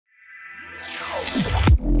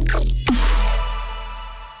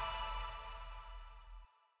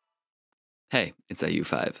Hey, it's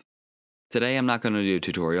AU5. Today I'm not going to do a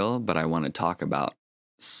tutorial, but I want to talk about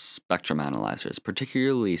spectrum analyzers,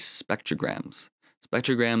 particularly spectrograms.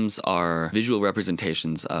 Spectrograms are visual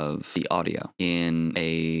representations of the audio in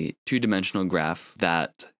a two-dimensional graph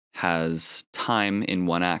that has time in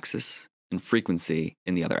one axis and frequency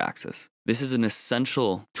in the other axis. This is an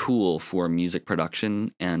essential tool for music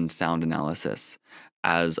production and sound analysis.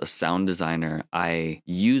 As a sound designer, I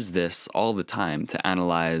use this all the time to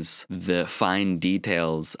analyze the fine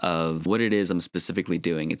details of what it is I'm specifically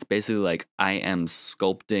doing. It's basically like I am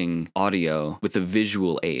sculpting audio with a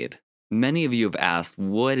visual aid. Many of you have asked,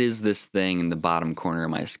 what is this thing in the bottom corner of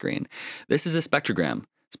my screen? This is a spectrogram.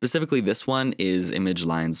 Specifically, this one is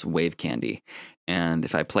ImageLine's Wave Candy. And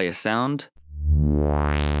if I play a sound,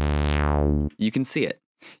 you can see it.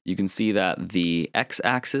 You can see that the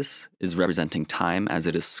x-axis is representing time as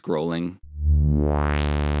it is scrolling,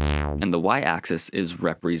 and the y-axis is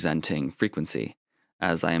representing frequency,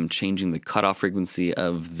 as I am changing the cutoff frequency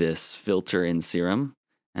of this filter in Serum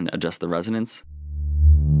and adjust the resonance.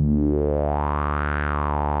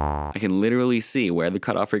 I can literally see where the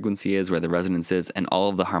cutoff frequency is, where the resonance is, and all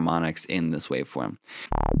of the harmonics in this waveform.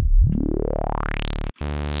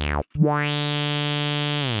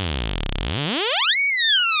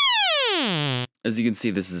 As you can see,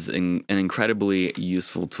 this is an incredibly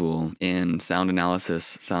useful tool in sound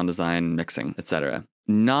analysis, sound design, mixing, etc.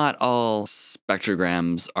 Not all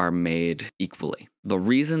spectrograms are made equally. The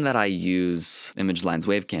reason that I use ImageLine's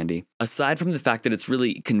Wave Candy, aside from the fact that it's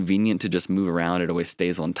really convenient to just move around, it always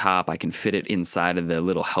stays on top, I can fit it inside of the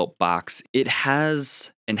little help box, it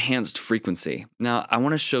has enhanced frequency. Now, I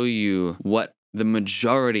want to show you what the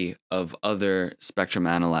majority of other spectrum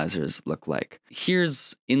analyzers look like.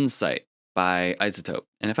 Here's Insight by Isotope.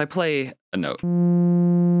 And if I play a note,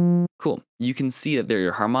 cool. You can see that there are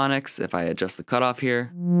your harmonics. If I adjust the cutoff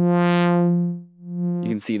here, you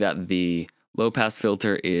can see that the low pass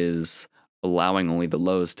filter is allowing only the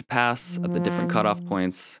lows to pass at the different cutoff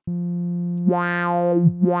points. You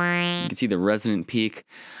can see the resonant peak.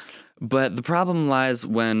 But the problem lies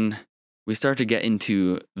when we start to get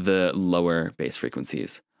into the lower bass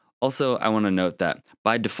frequencies. Also, I want to note that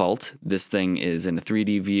by default, this thing is in a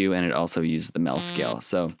 3D view and it also uses the Mel scale.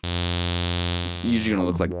 So it's usually going to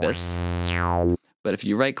look like this. But if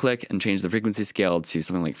you right click and change the frequency scale to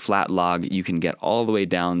something like flat log, you can get all the way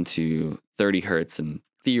down to 30 hertz and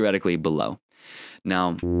theoretically below.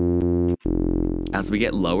 Now, as we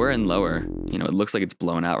get lower and lower, it looks like it's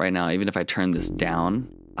blown out right now. Even if I turn this down,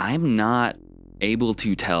 I'm not able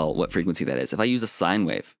to tell what frequency that is. If I use a sine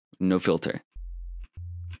wave, no filter,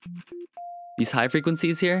 these high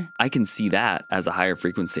frequencies here, I can see that as a higher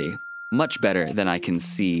frequency much better than I can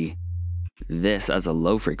see this as a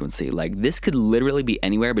low frequency. Like this could literally be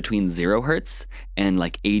anywhere between 0 hertz and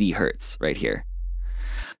like 80 hertz right here.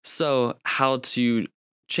 So how to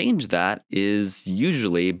change that is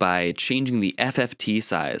usually by changing the FFT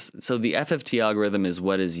size. So the FFT algorithm is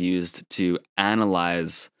what is used to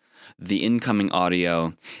analyze the incoming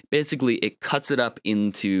audio. Basically, it cuts it up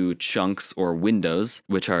into chunks or windows,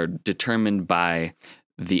 which are determined by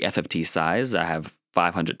the FFT size. I have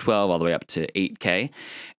 512 all the way up to 8K.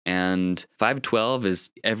 And 512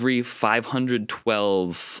 is every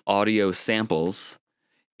 512 audio samples,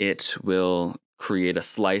 it will create a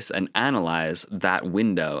slice and analyze that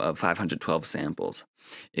window of 512 samples.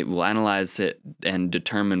 It will analyze it and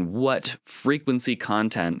determine what frequency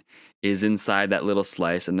content is inside that little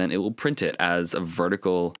slice, and then it will print it as a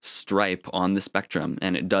vertical stripe on the spectrum,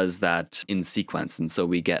 and it does that in sequence, and so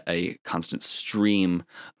we get a constant stream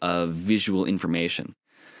of visual information.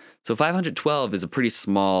 So 512 is a pretty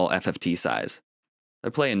small FFT size. I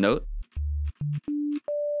play a note.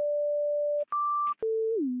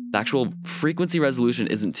 The actual frequency resolution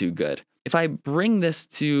isn't too good. If I bring this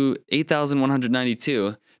to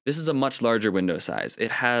 8192, this is a much larger window size. It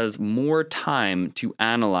has more time to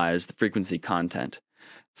analyze the frequency content.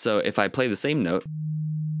 So if I play the same note,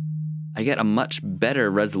 I get a much better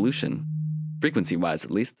resolution, frequency-wise at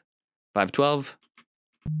least. 512,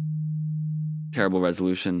 terrible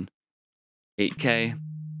resolution. 8K,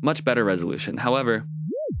 much better resolution. However,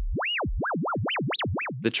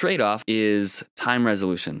 the trade-off is time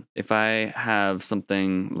resolution. If I have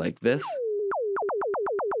something like this,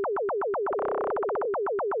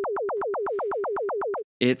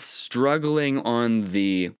 it's struggling on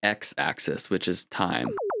the x-axis, which is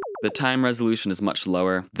time. The time resolution is much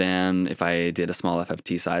lower than if I did a small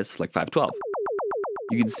FFT size, like 512.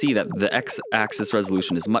 You can see that the x-axis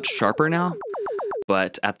resolution is much sharper now,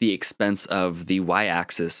 but at the expense of the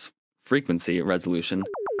y-axis frequency resolution.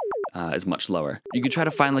 is much lower. You could try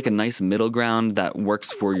to find like a nice middle ground that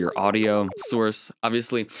works for your audio source.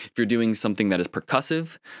 Obviously, if you're doing something that is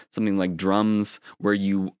percussive, something like drums, where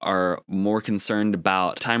you are more concerned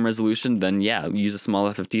about time resolution, then yeah, use a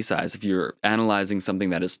small FFT size. If you're analyzing something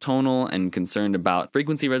that is tonal and concerned about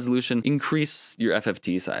frequency resolution, increase your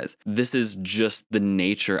FFT size. This is just the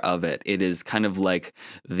nature of it. It is kind of like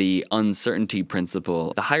the uncertainty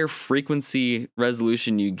principle. The higher frequency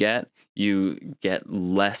resolution you get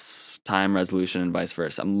less time resolution and vice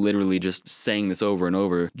versa. I'm literally just saying this over and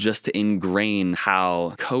over just to ingrain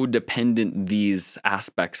how codependent these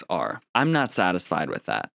aspects are. I'm not satisfied with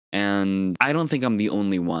that. And I don't think I'm the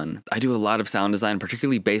only one. I do a lot of sound design,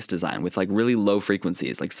 particularly bass design, with like really low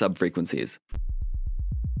frequencies, like sub frequencies.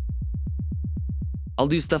 I'll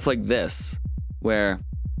do stuff like this, where,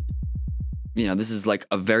 you know, this is like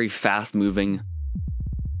a very fast moving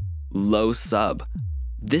low sub.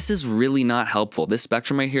 This is really not helpful. This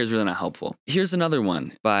spectrum right here is really not helpful. Here's another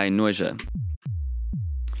one by Noisia.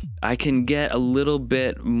 I can get a little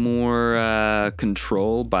bit more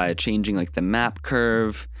control by changing like the map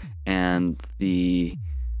curve and the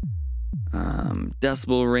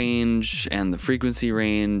decibel range and the frequency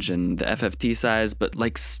range and the FFT size, but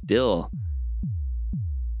like still,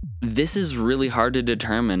 this is really hard to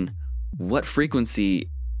determine what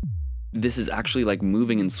frequency this is actually like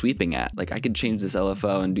moving and sweeping at. Like I could change this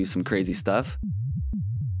LFO and do some crazy stuff.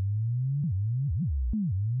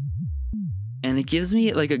 And it gives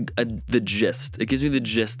me like the gist. It gives me the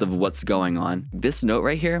gist of what's going on. This note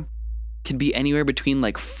right here could be anywhere between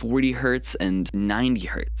like 40 hertz and 90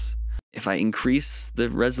 hertz. If I increase the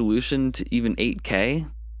resolution to even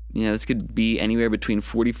 8K, you know, this could be anywhere between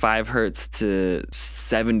 45 hertz to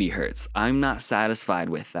 70 hertz. I'm not satisfied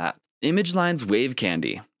with that. ImageLine's Wave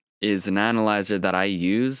Candy is an analyzer that I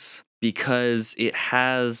use because it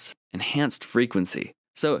has enhanced frequency.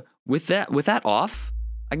 So with that off,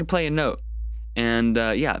 I can play a note. And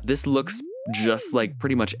yeah, this looks just like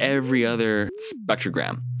pretty much every other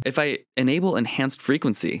spectrogram. If I enable enhanced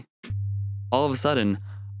frequency, all of a sudden,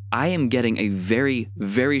 I am getting a very,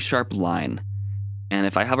 very sharp line. And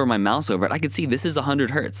if I hover my mouse over it, I can see this is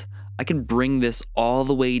 100 hertz. I can bring this all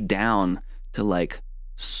the way down to like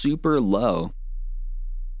super low.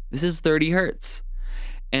 This is 30 hertz.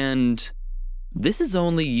 And this is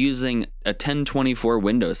only using a 1024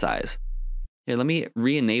 window size. Here, let me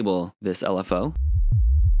re-enable this LFO.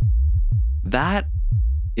 That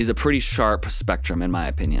is a pretty sharp spectrum in my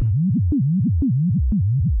opinion.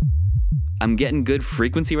 I'm getting good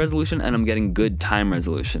frequency resolution and I'm getting good time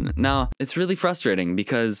resolution. Now, it's really frustrating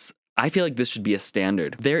because I feel like this should be a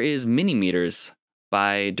standard. There is mini meters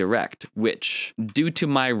by Direct, which, due to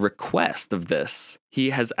my request of this,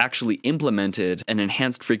 he has actually implemented an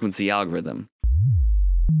enhanced frequency algorithm.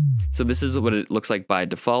 So this is what it looks like by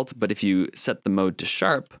default, but if you set the mode to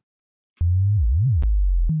sharp,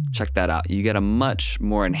 check that out. You get a much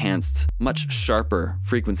more enhanced, much sharper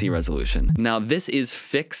frequency resolution. Now this is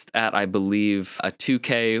fixed at, I believe, a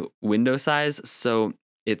 2K window size, so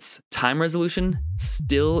its time resolution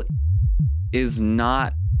still is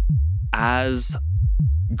not as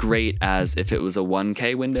great as if it was a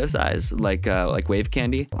 1K window size, like Wave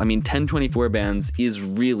Candy. I mean, 1024 bands is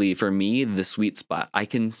really, for me, the sweet spot. I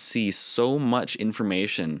can see so much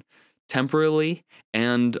information temporally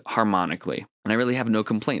and harmonically, and I really have no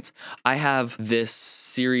complaints. I have this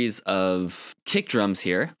series of kick drums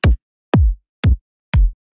here,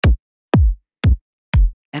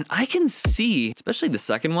 and I can see, especially the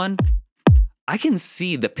second one, I can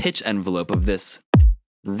see the pitch envelope of this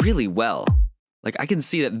really well. Like I can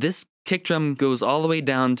see that this kick drum goes all the way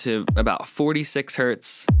down to about 46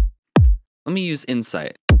 hertz. Let me use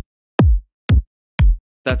Insight.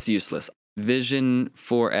 That's useless. Vision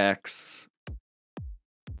 4X.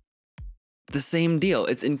 The same deal.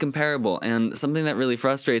 It's incomparable. And something that really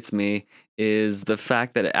frustrates me is the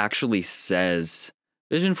fact that it actually says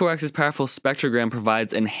Vision 4X's powerful spectrogram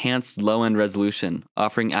provides enhanced low-end resolution,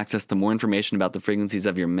 offering access to more information about the frequencies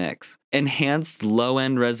of your mix. Enhanced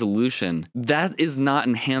low-end resolution. That is not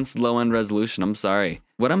enhanced low-end resolution, I'm sorry.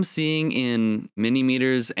 What I'm seeing in mini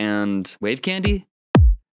meters and Wave Candy,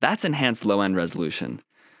 that's enhanced low-end resolution.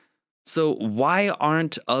 So why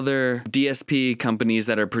aren't other DSP companies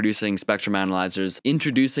that are producing spectrum analyzers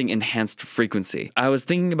introducing enhanced frequency? I was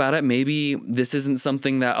thinking about it. Maybe this isn't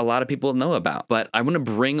something that a lot of people know about, but I want to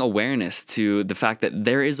bring awareness to the fact that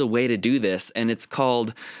there is a way to do this, and it's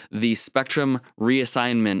called the spectrum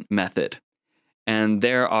reassignment method. And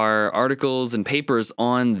there are articles and papers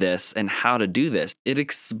on this and how to do this. It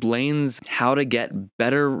explains how to get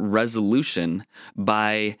better resolution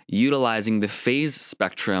by utilizing the phase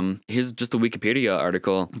spectrum. Here's just a Wikipedia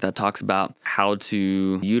article that talks about how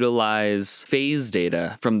to utilize phase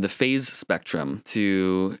data from the phase spectrum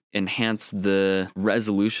to enhance the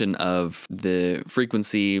resolution of the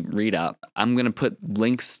frequency readout. I'm going to put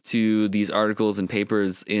links to these articles and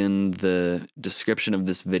papers in the description of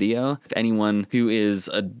this video. If anyone who is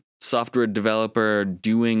a software developer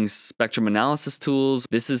doing spectrum analysis tools,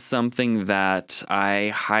 this is something that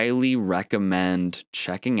I highly recommend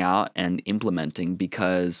checking out and implementing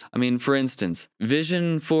because, I mean, for instance,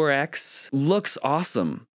 Vision 4X looks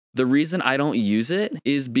awesome. The reason I don't use it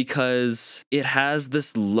is because it has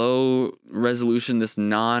this low resolution, this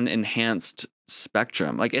non-enhanced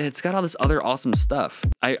spectrum. Like, it's got all this other awesome stuff.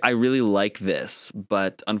 I really like this,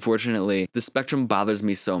 but unfortunately, the spectrum bothers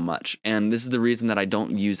me so much. And this is the reason that I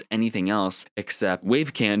don't use anything else except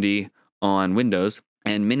Wave Candy on Windows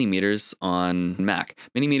and Minimeters on Mac.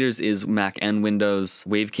 Minimeters is Mac and Windows.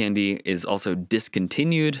 Wave Candy is also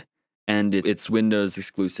discontinued, and it's Windows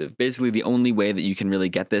exclusive. Basically, the only way that you can really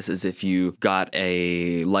get this is if you got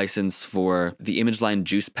a license for the ImageLine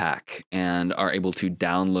Juice Pack and are able to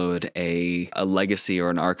download a legacy or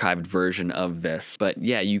an archived version of this. But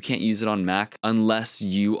yeah, you can't use it on Mac unless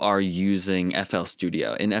you are using FL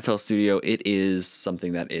Studio. In FL Studio, it is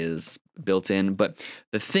something that is built in. But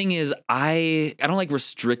the thing is, I don't like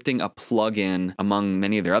restricting a plugin among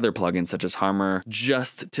many of their other plugins, such as Harmor,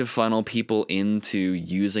 just to funnel people into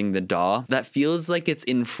using the DAW. That feels like it's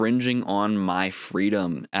infringing on my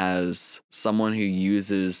freedom as someone who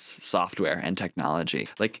uses software and technology.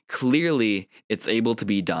 Like, clearly, it's able to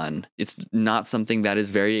be done. It's not something that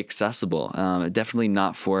is very accessible, definitely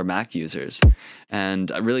not for Mac users.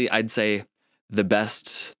 And really, I'd say the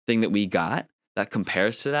best thing that we got that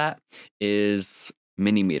compares to that is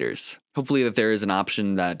Minimeters. Hopefully that there is an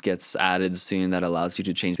option that gets added soon that allows you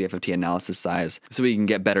to change the FFT analysis size so we can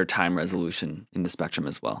get better time resolution in the spectrum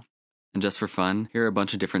as well. And just for fun, here are a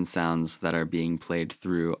bunch of different sounds that are being played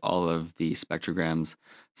through all of the spectrograms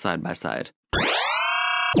side by side.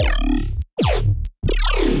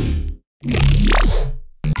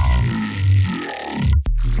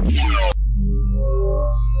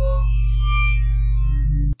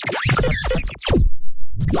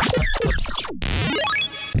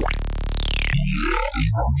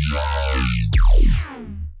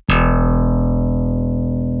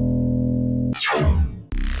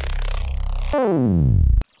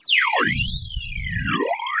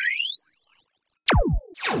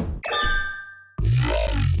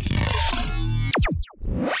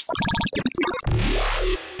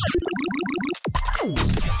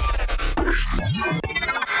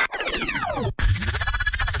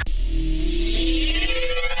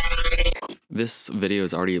 This video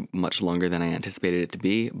is already much longer than I anticipated it to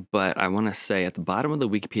be, but I want to say at the bottom of the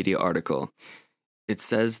Wikipedia article, it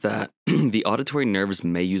says that the auditory nerves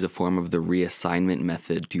may use a form of the reassignment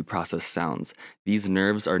method to process sounds. These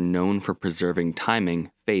nerves are known for preserving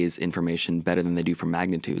timing, phase information better than they do for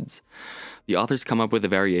magnitudes. The authors come up with a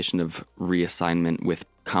variation of reassignment with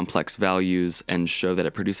complex values and show that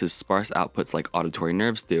it produces sparse outputs like auditory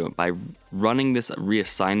nerves do. By running this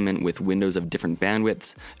reassignment with windows of different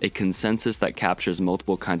bandwidths, a consensus that captures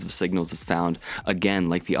multiple kinds of signals is found, again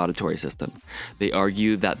like the auditory system. They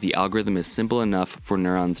argue that the algorithm is simple enough for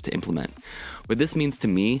neurons to implement. What this means to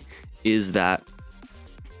me is that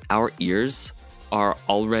our ears are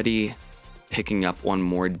already picking up on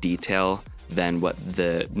more detail than what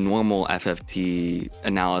the normal FFT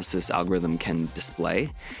analysis algorithm can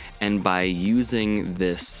display. And by using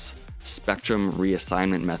this spectrum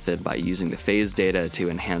reassignment method, by using the phase data to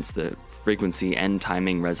enhance the frequency and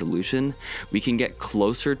timing resolution, we can get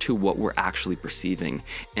closer to what we're actually perceiving.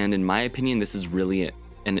 And in my opinion, this is really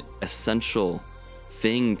an essential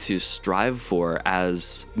thing to strive for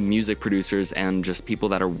as music producers and just people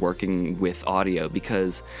that are working with audio,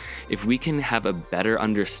 because if we can have a better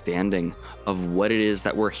understanding of what it is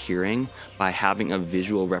that we're hearing by having a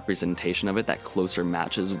visual representation of it that closer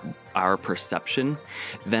matches our perception,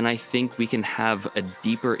 then I think we can have a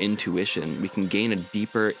deeper intuition. We can gain a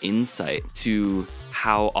deeper insight to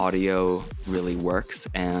how audio really works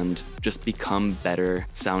and just become better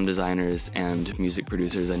sound designers and music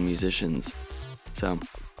producers and musicians. So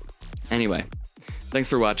anyway, thanks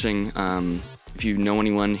for watching. If you know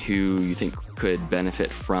anyone who you think could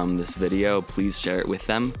benefit from this video, please share it with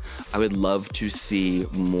them. I would love to see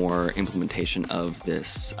more implementation of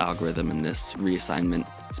this algorithm and this reassignment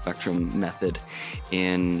spectrum method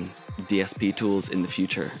in DSP tools in the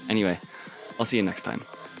future. Anyway, I'll see you next time.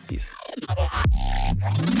 Peace.